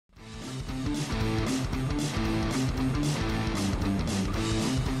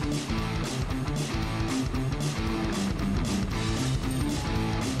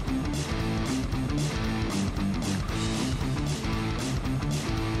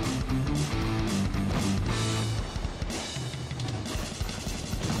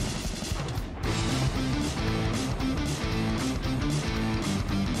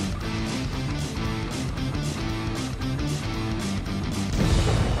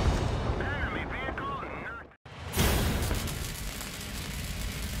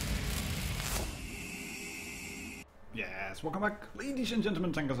Yes, welcome back, ladies and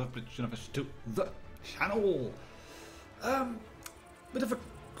gentlemen, tankers of Blitz to the channel. Bit of a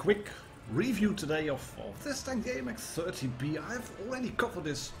quick review today of this tank, the AMX 30B. I've already covered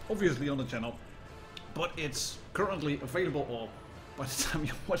this, obviously, on the channel, but it's currently available, or by the time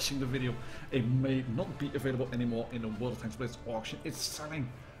you're watching the video, it may not be available anymore in the World of Tanks Blitz auction. It's selling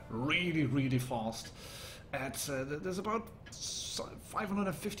really fast. There's about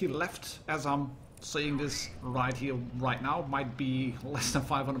 550 left as I'm saying this right here, right now. Might be less than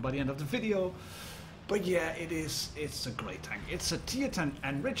 500 by the end of the video. But yeah, it's a great tank. It's a tier 10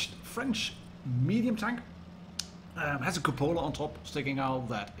 enriched French medium tank. Has a cupola on top sticking out.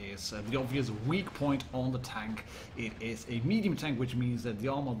 That is the obvious weak point on the tank. It is a medium tank, which means that the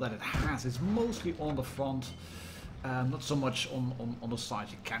armor that it has is mostly on the front. Not so much on the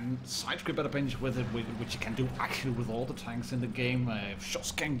side. You can side script at a pinch with it, which you can do actually with all the tanks in the game.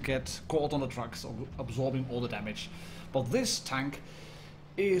 Shots can get caught on the trucks, absorbing all the damage. But this tank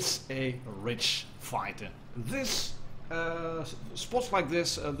is a rich fighter. This spots like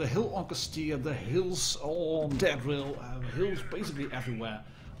this, the hill on Castilla, the hills on Deadrill, hills basically everywhere.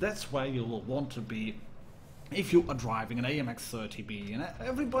 That's where you will want to be if you are driving an AMX 30B. And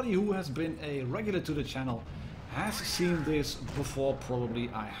everybody who has been a regular to the channel has seen this before, probably.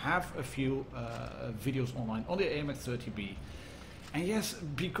 I have a few videos online on the AMX 30B. And yes,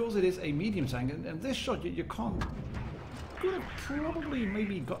 because it is a medium tank, and this shot you can't... Could have probably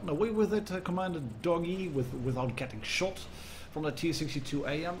maybe gotten away with it, Commander Doggy, without getting shot from the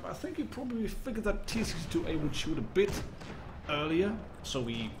T-62A. I think he probably figured that T-62A would shoot a bit earlier, so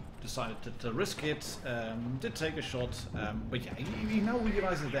we decided to risk it, did take a shot, but yeah, he now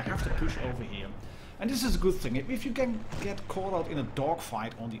realizes they have to push over here. And this is a good thing. If you can get caught out in a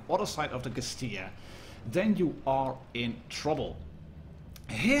dogfight on the other side of the Castilla, then you are in trouble.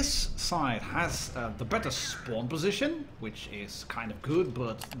 His side has the better spawn position, which is kind of good,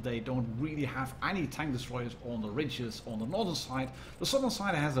 but they don't really have any tank destroyers on the ridges on the northern side. The southern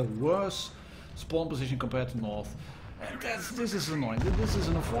side has a worse spawn position compared to north. And this is annoying. This is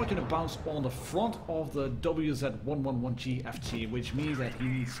an unfortunate bounce on the front of the WZ111G FT, which means that he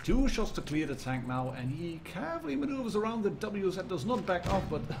needs 2 shots to clear the tank now, and he carefully maneuvers around. The WZ does not back off,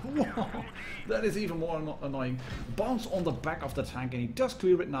 but wow, that is even more annoying. Bounce on the back of the tank, and he does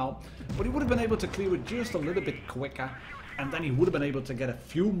clear it now, but he would have been able to clear it just a little bit quicker, and then he would have been able to get a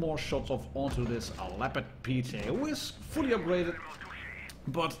few more shots off onto this Leopard PTA, who is fully upgraded.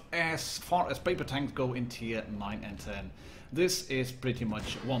 But as far as paper tanks go in tier 9 and 10, this is pretty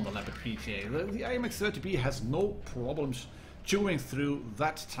much one the Leopard PTA. The AMX 30B has no problems chewing through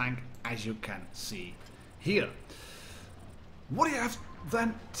that tank, as you can see here. What do you have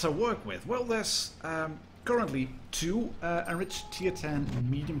then to work with? Well, there's currently 2 enriched tier 10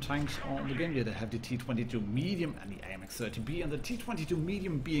 medium tanks on the game. You have the T22 medium and the AMX 30B, and the T22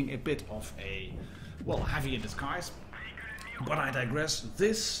 medium being a bit of a, well, heavy in disguise. But I digress.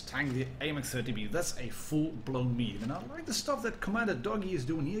 This tank, the AMX 30B, that's a full-blown medium. And I like the stuff that Commander Doggy is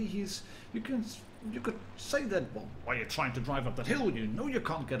doing here. You could say that, well, why are you trying to drive up that hill? You know you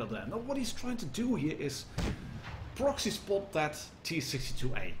can't get up there. No, what he's trying to do here is proxy spot that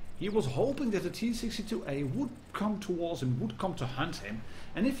T-62A. He was hoping that the T-62A would come towards him, would come to hunt him.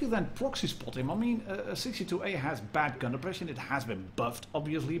 And if you then proxy spot him, I mean, a 62A has bad gun depression. It has been buffed,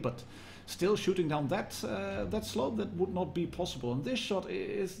 obviously, but still shooting down that slope, that would not be possible. And this shot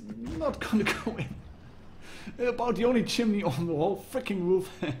is not going to go in. About the only chimney on the whole freaking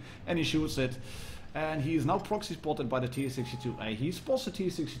roof, and he shoots it. And he is now proxy spotted by the T-62A. He spots the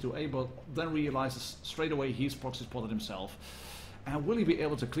T-62A, but then realizes straight away he's proxy spotted himself. And will he be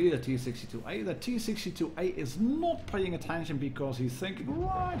able to clear the T-62A? The T-62A is not paying attention because he's thinking,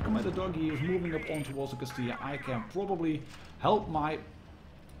 right, Commander Doggy is moving up on towards the Castilla. I can probably help my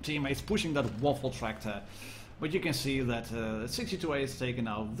teammates pushing that waffle tractor. But you can see that 62A is taken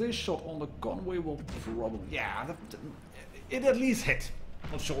out. This shot on the convoy will probably, yeah, it at least hit.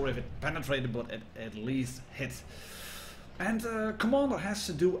 Not sure if it penetrated, but it at least hit. And Commander has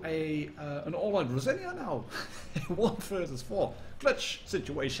to do an all-out Roselia now. 1 versus 4 clutch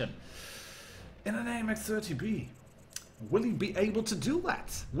situation in an AMX 30B. Will he be able to do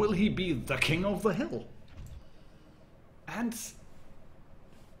that? Will he be the king of the hill? And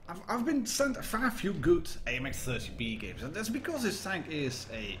I've been sent a fair few good AMX 30B games, and that's because this tank is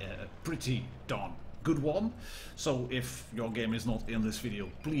a pretty darn good one. So if your game is not in this video,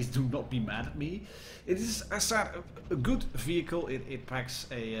 please do not be mad at me. It is, as said, a good vehicle. It packs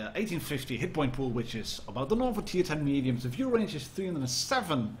a 1850 hit point pool, which is about the norm for tier 10 mediums. The view range is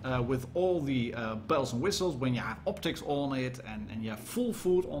 307 with all the bells and whistles when you have optics on it and you have full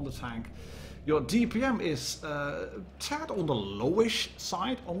food on the tank. Your DPM is tad on the lowish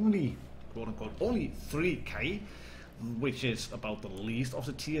side, only, quote unquote, only 3k, which is about the least of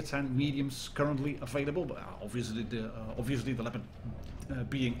the tier 10 mediums currently available, but obviously the Leopard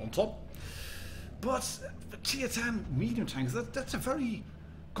being on top. But the tier 10 medium tanks, that's a very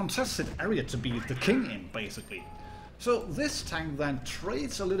contested area to be the king in, basically. So this tank then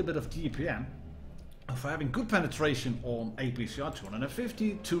trades a little bit of DPM for having good penetration on APCR,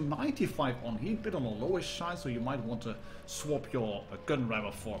 250 to 95 on heat, bit on the lowish side, so you might want to swap your gun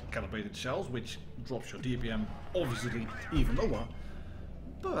rammer for calibrated shells, which drops your DPM obviously even lower.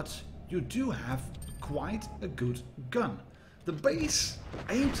 But you do have quite a good gun. The base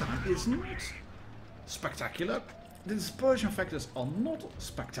aim time is not spectacular, the dispersion factors are not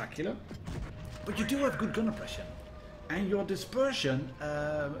spectacular, but you do have good gun impression. And your dispersion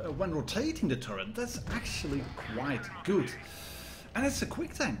when rotating the turret, that's actually quite good. And it's a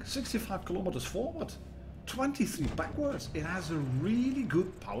quick tank, 65 kilometers forward, 23 backwards. It has a really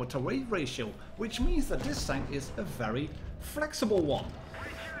good power to weight ratio, which means that this tank is a very flexible one.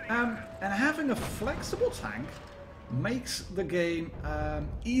 And having a flexible tank makes the game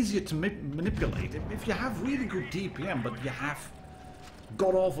easier to manipulate. If you have really good DPM, but you have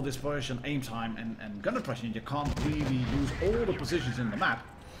god awful dispersion, aim time and gun impression, you can't really use all the positions in the map,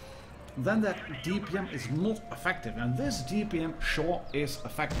 then that DPM is not effective. And this DPM sure is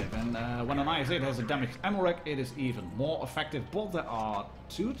effective, and when an IS-8 has a damaged ammo rack, it is even more effective. But there are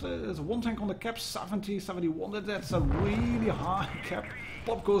there's one tank on the cap, 70, 71, that's a really high cap.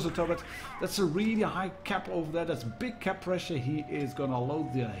 Pop goes the turret, that's a really high cap over there, that's big cap pressure. He is gonna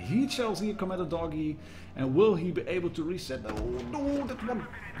load the heat shells here, Commander Doggy, and will he be able to reset? Oh no, that one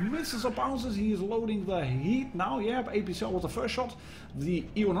misses or bounces. He is loading the heat now. Yeah, APCR was the first shot. The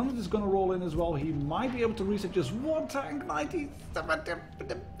E100 is gonna roll in as well. He might be able to reset just one tank, 97.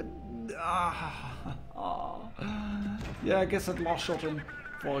 Yeah, I guess that last shot in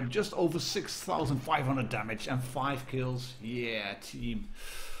for just over 6,500 damage and 5 kills. Yeah, team.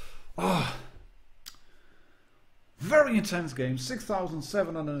 Very intense game.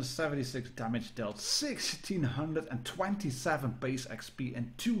 6,776 damage dealt, 1,627 base XP,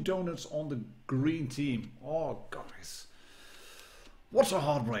 and 2 donuts on the green team. Oh, guys. What's a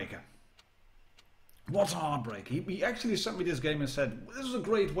heartbreaker? What's a heartbreaker? He actually sent me this game and said, this is a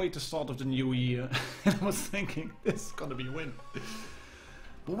great way to start of the new year. And I was thinking, this is gonna be a win.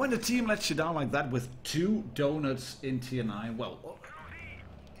 But when the team lets you down like that with 2 donuts in tier 9, well,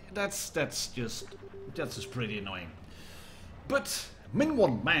 that's just pretty annoying. But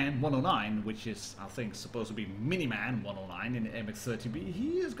Min1 Man 109, which is I think supposed to be Miniman 109 in the AMX 30B,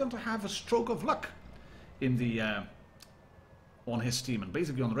 he is going to have a stroke of luck in the on his team, and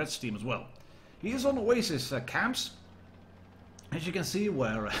basically on the red team as well. He is on Oasis camps, as you can see,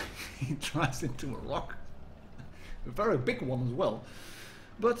 where he drives into a rock, a very big one as well.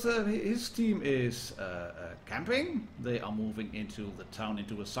 But his team is camping. They are moving into the town,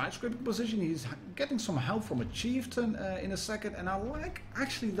 into a side-scraping position. He's getting some help from a chieftain in a second. And I like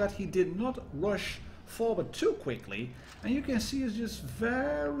actually that he did not rush forward too quickly. And you can see he's just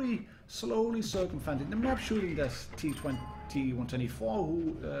very slowly circumventing the map, shooting this T124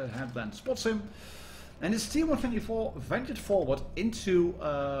 who had then spots him. And his T124 ventured forward into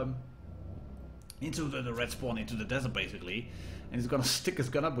the red spawn, into the desert basically. And he's gonna stick his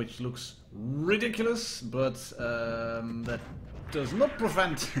gun up, which looks ridiculous, but that does not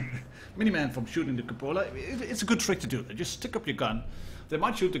prevent Miniman from shooting the cupola. It's a good trick to do. Just stick up your gun. They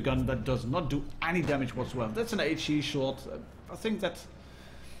might shoot the gun, that does not do any damage whatsoever. That's an HE shot. I think that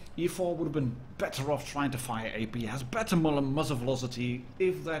E4 would have been better off trying to fire AP. He has better muzzle velocity.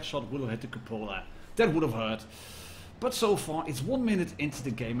 If that shot would have hit the cupola, that would have hurt. But so far, it's 1 minute into the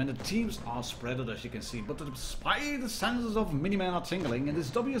game and the teams are spread out, as you can see. But despite the senses of Miniman are tingling, and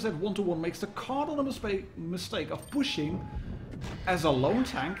this WZ 1-1 makes the cardinal mistake of pushing as a lone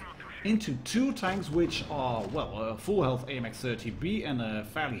tank into 2 tanks which are, well, a full health AMX 30B and a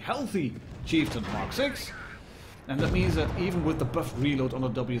fairly healthy Chieftain Mark 6. And that means that even with the buffed reload on the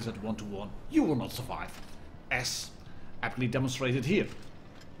WZ 1-1, you will not survive, as aptly demonstrated here.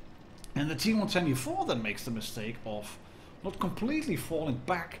 And the T124 then makes the mistake of not completely falling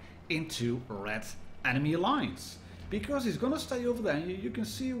back into red enemy lines. Because he's going to stay over there. You can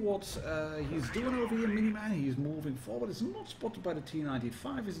see what he's doing over here, Miniman. He's moving forward. It's not spotted by the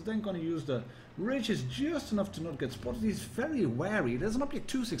T95. He's then going to use the ridges just enough to not get spotted. He's very wary. There's an object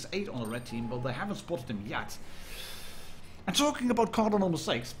 268 on the red team, but they haven't spotted him yet. And talking about cardinal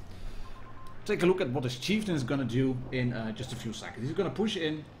mistakes, take a look at what his chieftain is going to do in just a few seconds. He's going to push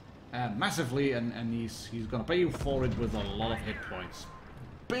in massively, and he's going to pay you for it with a lot of hit points.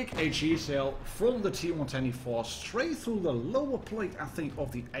 big HE sale from the T124 straight through the lower plate, I think,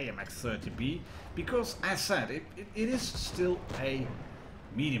 of the AMX 30B, because as said, it is still a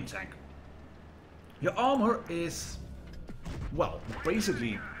medium tank. Your armor is, well,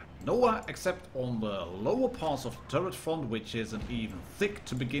 basically nowhere except on the lower parts of the turret front, which isn't even thick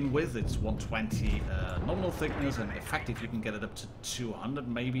to begin with. It's 120 nominal thickness, and effective you can get it up to 200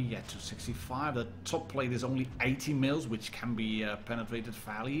 maybe, yeah, 265. The top plate is only 80 mils, which can be penetrated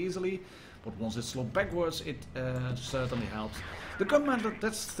fairly easily, but once it's sloped backwards it certainly helps. The gun mantlet,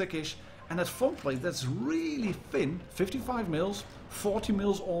 that's thickish, and that front plate, that's really thin, 55 mils, 40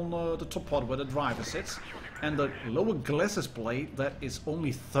 mils on the top part where the driver sits. And the lower glasses plate, that is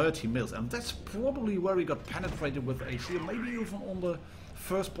only 30 mils, and that's probably where he got penetrated with AC, maybe even on the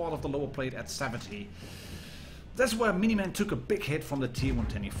first part of the lower plate at 70. That's where Miniman took a big hit from the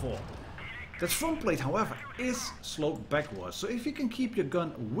T124. That front plate, however, is sloped backwards, so if you can keep your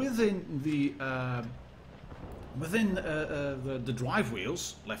gun within the drive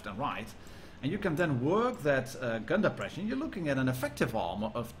wheels, left and right, and you can then work that gun depression, you're looking at an effective armor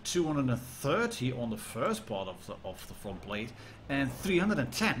of 230 on the first part of the front plate and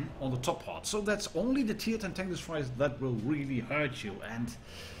 310 on the top part. So that's only the tier 10 tank destroyers that will really hurt you, and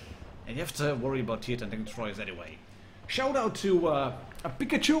you have to worry about tier 10 tank destroyers anyway. Shout out to a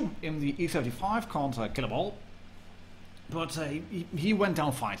Pikachu in the E35, can't kill them all, but he went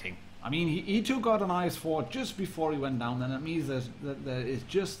down fighting. I mean, he took out an IS-4 just before he went down, and that means there is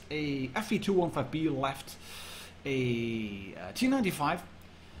just a FE215B left, a T95,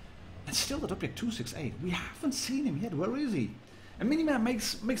 and still that Object 268. We haven't seen him yet. Where is he? And Miniman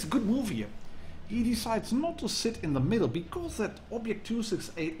makes a good move here. He decides not to sit in the middle because that Object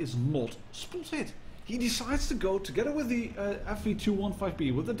 268 is not spotted. He decides to go together with the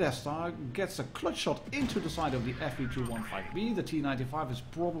FE215B with the Death Star, gets a clutch shot into the side of the FE215B. The T95 is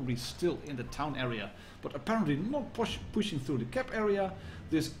probably still in the town area, but apparently not pushing through the cap area.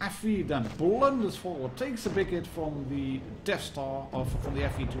 This FE then blunders forward, takes a big hit from the Death Star from the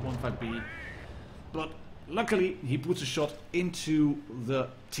FE215B, but luckily he puts a shot into the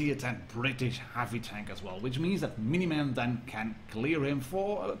tier 10 British heavy tank as well, which means that Miniman then can clear him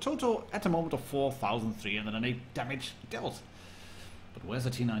for a total at the moment of 4,308 damage dealt. But where's the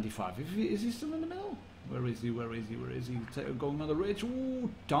T95? Is he still in the middle? Where is he? Where is he? Where is he? Going on the ridge. Ooh,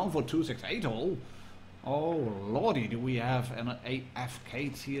 down for 268 all. Oh lordy, do we have an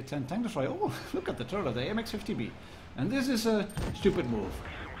AFK tier 10 tank destroyer? Oh, look at the turret, the AMX 50B. And this is a stupid move.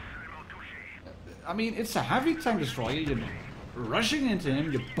 I mean, it's a heavy tank destroyer, you're rushing into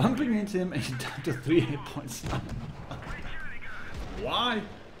him, you're bumping into him, and you're down to 3 hit points. Why?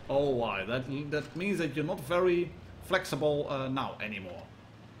 Oh, why? That means that you're not very flexible now anymore.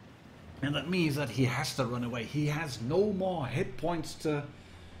 And that means that he has to run away. He has no more hit points to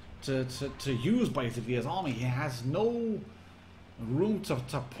use basically as army. He has no room to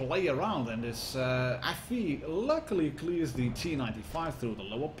play around, and this FE luckily clears the T95 through the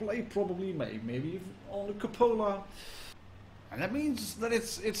lower plate, probably, maybe even on the cupola. And that means that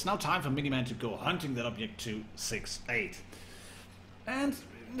it's now time for Miniman to go hunting that Object 268. And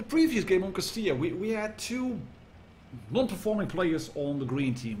in the previous game on Castilla, we had two non-performing players on the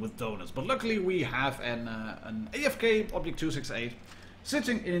green team with donuts, but luckily we have an AFK Object 268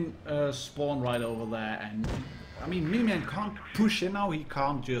 sitting in spawn right over there, and I mean, Miniman can't push in now, he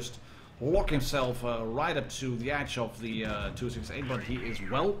can't just lock himself right up to the edge of the 268, but he is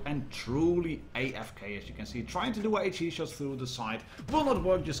well and truly AFK, as you can see. Trying to do HE shots through the side will not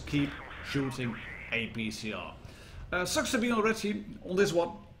work, just keep shooting a PCR. Sucks to be on the red team on this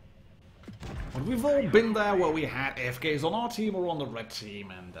one, but we've all been there where we had AFKs on our team or on the red team,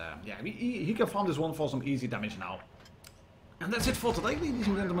 and yeah, he can farm this one for some easy damage now. And that's it for today, ladies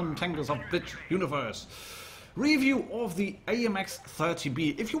and gentlemen, tankers of Blitz Universe. Review of the AMX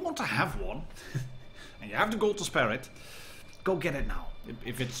 30B. If you want to have one, and you have the gold to spare it, go get it now,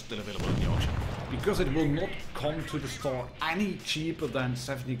 if it's still available in the auction. Because it will not come to the store any cheaper than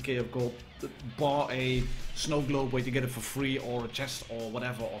 70k of gold, bar a snow globe where you get it for free, or a chest, or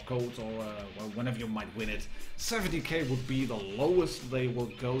whatever, or codes, or whenever you might win it. 70k would be the lowest they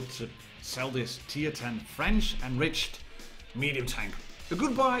will go to sell this tier 10 French enriched medium tank. A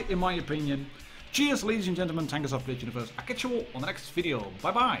good buy, in my opinion. Cheers, ladies and gentlemen, tankers of Blitz Universe. I'll catch you all on the next video.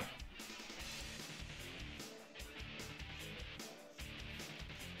 Bye bye.